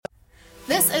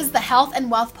This is the Health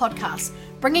and Wealth Podcast,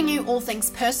 bringing you all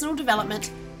things personal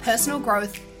development, personal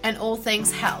growth, and all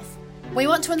things health. We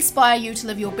want to inspire you to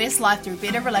live your best life through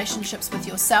better relationships with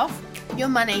yourself, your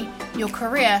money, your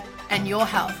career, and your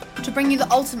health to bring you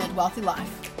the ultimate wealthy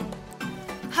life.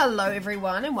 Hello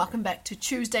everyone, and welcome back to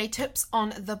Tuesday Tips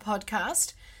on the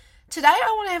podcast. Today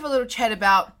I want to have a little chat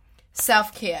about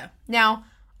self-care. Now,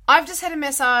 I've just had a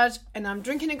massage and I'm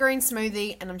drinking a green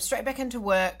smoothie and I'm straight back into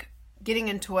work, getting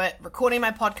into it, recording my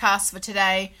podcast for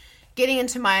today, getting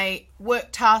into my work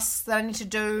tasks that I need to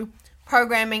do,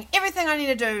 programming, everything I need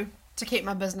to do to keep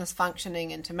my business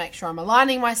functioning and to make sure I'm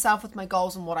aligning myself with my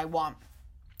goals and what I want.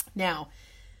 Now,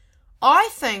 I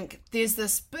think there's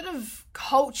this bit of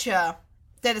culture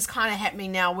that is kind of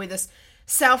happening now where this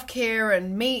self-care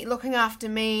and me looking after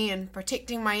me and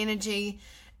protecting my energy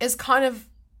is kind of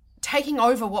taking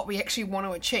over what we actually want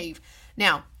to achieve.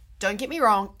 Now, don't get me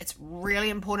wrong, it's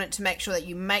really important to make sure that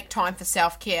you make time for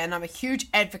self-care, and I'm a huge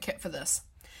advocate for this.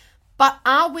 But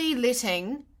are we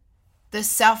letting this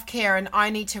self-care and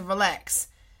I need to relax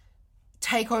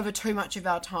take over too much of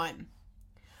our time?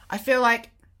 I feel like,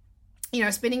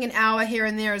 spending an hour here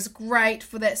and there is great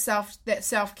for that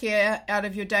self-care out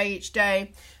of your day each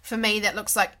day. For me, that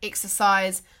looks like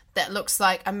exercise, that looks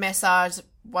like a massage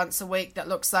once a week, that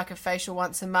looks like a facial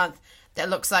once a month, that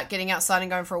looks like getting outside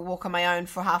and going for a walk on my own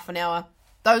for half an hour.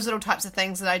 Those little types of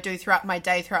things that I do throughout my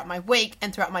day, throughout my week,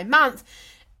 and throughout my month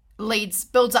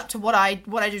builds up to what I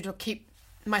do to keep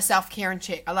my self-care in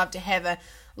check. I love to have a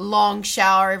long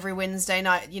shower every Wednesday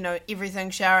night, everything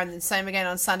shower, and then same again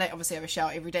on Sunday. Obviously I have a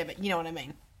shower every day, but you know what I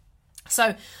mean.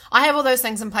 So I have all those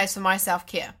things in place for my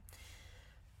self-care.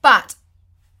 But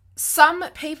some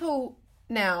people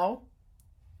now,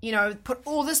 put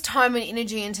all this time and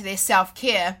energy into their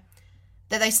self-care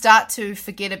that they start to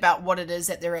forget about what it is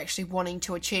that they're actually wanting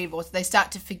to achieve, or they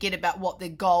start to forget about what their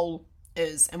goal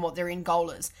is and what their end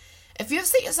goal is. If you've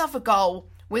set yourself a goal,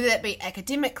 whether that be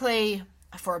academically,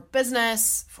 for a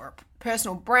business, for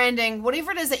personal branding,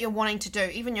 whatever it is that you're wanting to do,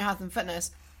 even your health and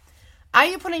fitness, are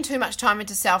you putting too much time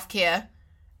into self-care?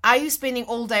 Are you spending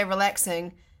all day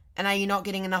relaxing? And are you not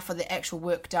getting enough of the actual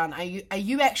work done? Are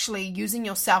you actually using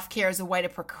your self-care as a way to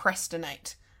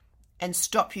procrastinate and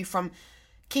stop you from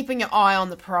keeping your eye on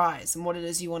the prize and what it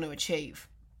is you want to achieve?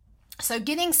 So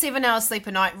getting 7 hours sleep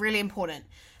a night, really important.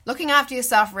 Looking after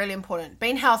yourself, really important.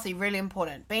 Being healthy, really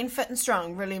important. Being fit and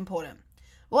strong, really important.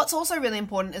 What's also really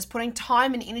important is putting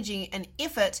time and energy and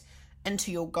effort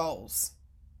into your goals.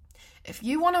 If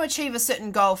you want to achieve a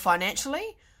certain goal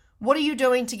financially, what are you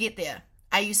doing to get there?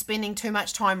 Are you spending too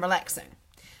much time relaxing?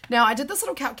 Now, I did this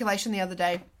little calculation the other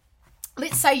day.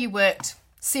 Let's say you worked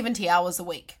 70 hours a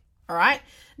week, all right?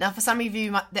 Now, for some of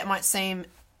you, that might seem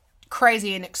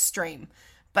crazy and extreme,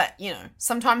 but,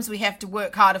 sometimes we have to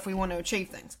work hard if we want to achieve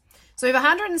things. So we have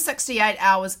 168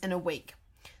 hours in a week.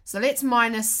 So let's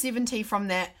minus 70 from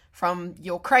that, from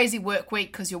your crazy work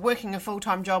week, because you're working a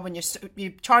full-time job and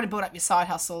you're trying to build up your side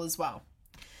hustle as well.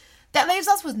 That leaves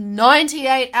us with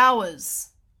 98 hours.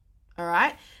 All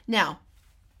right. Now,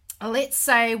 let's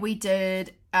say we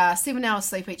did 7 hours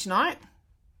sleep each night.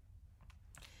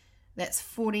 That's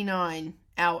 49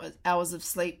 hours of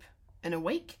sleep in a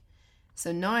week.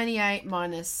 So 98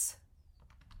 minus...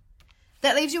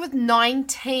 that leaves you with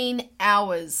 19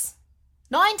 hours.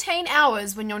 19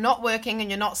 hours when you're not working and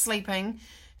you're not sleeping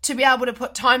to be able to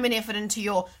put time and effort into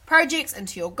your projects,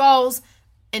 into your goals,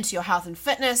 into your health and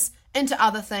fitness, into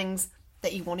other things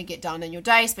that you want to get done in your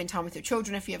day. Spend time with your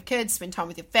children if you have kids, spend time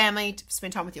with your family,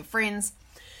 spend time with your friends.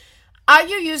 Are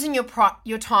you using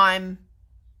your time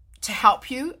to help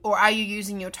you, or are you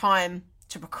using your time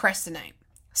to procrastinate?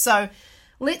 So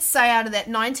let's say out of that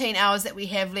 19 hours that we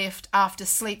have left after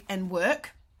sleep and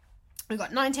work, we've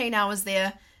got 19 hours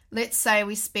there. Let's say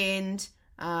we spend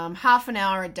half an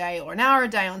hour a day or an hour a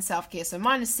day on self-care, so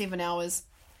minus 7 hours.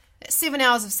 That's 7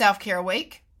 hours of self-care a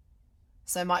week.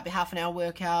 So it might be half an hour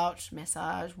workout,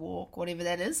 massage, walk, whatever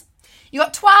that is. You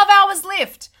got 12 hours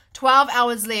left. 12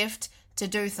 hours left to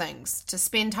do things, to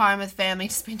spend time with family,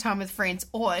 to spend time with friends,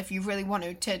 or if you really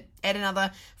want to add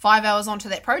another 5 hours onto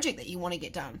that project that you want to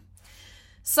get done.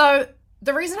 So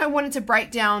the reason I wanted to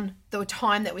break down the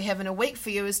time that we have in a week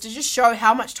for you is to just show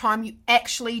how much time you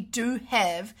actually do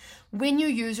have when you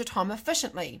use your time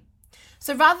efficiently.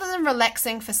 So rather than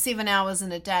relaxing for 7 hours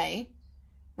in a day,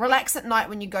 relax at night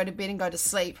when you go to bed and go to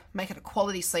sleep. Make it a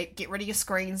quality sleep. Get rid of your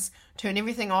screens. Turn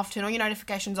everything off. Turn all your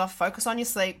notifications off. Focus on your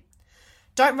sleep.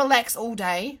 Don't relax all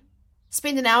day.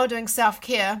 Spend an hour doing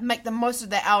self-care. Make the most of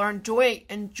that hour. Enjoy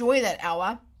that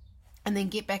hour. And then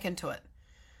get back into it.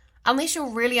 Unless you're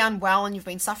really unwell and you've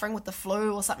been suffering with the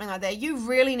flu or something like that, you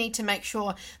really need to make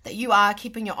sure that you are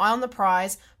keeping your eye on the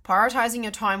prize, prioritizing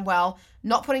your time well,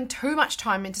 not putting too much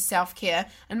time into self-care,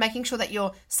 and making sure that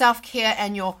your self-care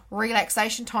and your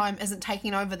relaxation time isn't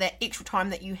taking over that extra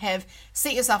time that you have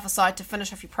set yourself aside to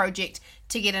finish off your project,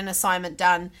 to get an assignment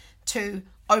done, to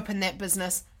open that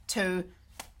business, to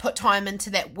put time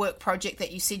into that work project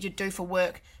that you said you'd do for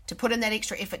work, to put in that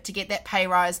extra effort to get that pay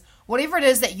rise. Whatever it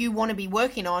is that you want to be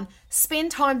working on, spend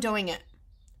time doing it.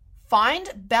 Find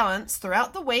balance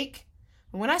throughout the week.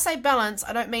 And when I say balance,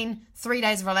 I don't mean 3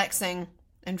 days of relaxing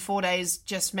and 4 days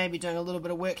just maybe doing a little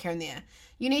bit of work here and there.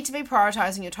 You need to be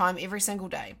prioritizing your time every single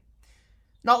day.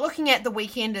 Not looking at the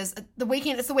weekend as the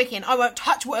weekend, it's the weekend. I won't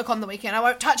touch work on the weekend. I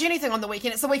won't touch anything on the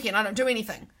weekend. It's the weekend. I don't do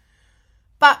anything.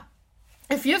 But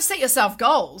if you've set yourself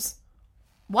goals,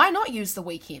 why not use the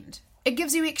weekend? It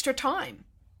gives you extra time.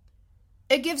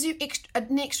 It gives you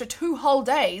an extra 2 whole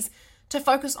days to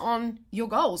focus on your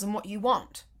goals and what you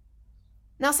want.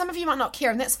 Now, some of you might not care,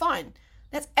 and that's fine.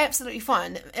 That's absolutely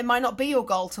fine. It might not be your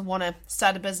goal to want to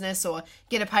start a business or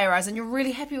get a pay rise, and you're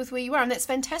really happy with where you are, and that's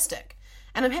fantastic.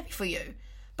 And I'm happy for you.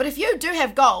 But if you do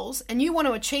have goals and you want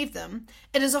to achieve them,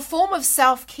 it is a form of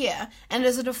self-care and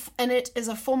it is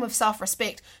a form of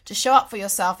self-respect to show up for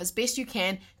yourself as best you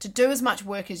can, to do as much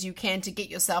work as you can to get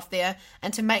yourself there,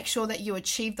 and to make sure that you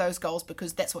achieve those goals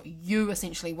because that's what you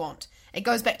essentially want. It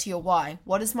goes back to your why.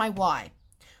 What is my why?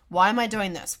 Why am I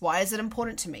doing this? Why is it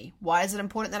important to me? Why is it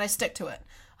important that I stick to it?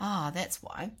 That's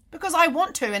why. Because I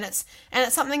want to, and it's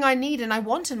something I need and I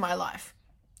want in my life.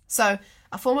 So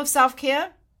a form of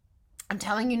self-care, I'm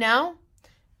telling you now,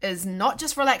 is not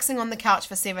just relaxing on the couch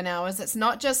for 7 hours. It's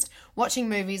not just watching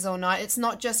movies all night. It's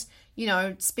not just,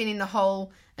 spending the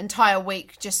whole entire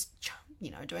week just,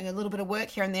 doing a little bit of work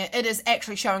here and there. It is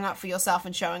actually showing up for yourself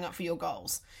and showing up for your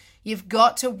goals. You've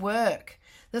got to work.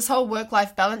 This whole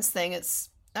work-life balance thing, it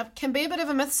can be a bit of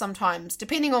a myth sometimes,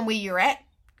 depending on where you're at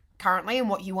currently and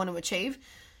what you want to achieve.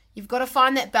 You've got to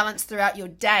find that balance throughout your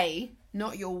day,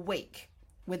 not your week.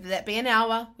 Whether that be an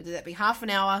hour, whether that be half an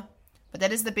hour, but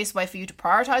that is the best way for you to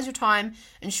prioritize your time,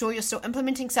 ensure you're still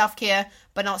implementing self-care,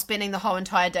 but not spending the whole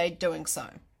entire day doing so,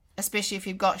 especially if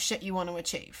you've got shit you want to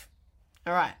achieve.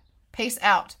 All right, peace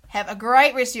out. Have a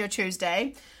great rest of your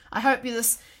Tuesday. I hope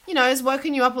this, has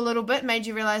woken you up a little bit, made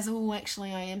you realize,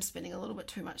 actually I am spending a little bit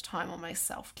too much time on my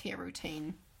self-care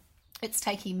routine. It's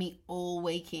taking me all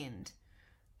weekend.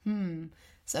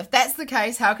 So if that's the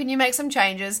case, how can you make some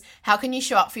changes? How can you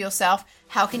show up for yourself?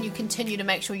 How can you continue to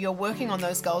make sure you're working on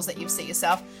those goals that you've set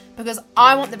yourself? Because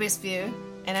I want the best for you,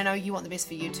 and I know you want the best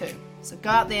for you too. So go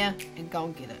out there and go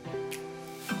and get it.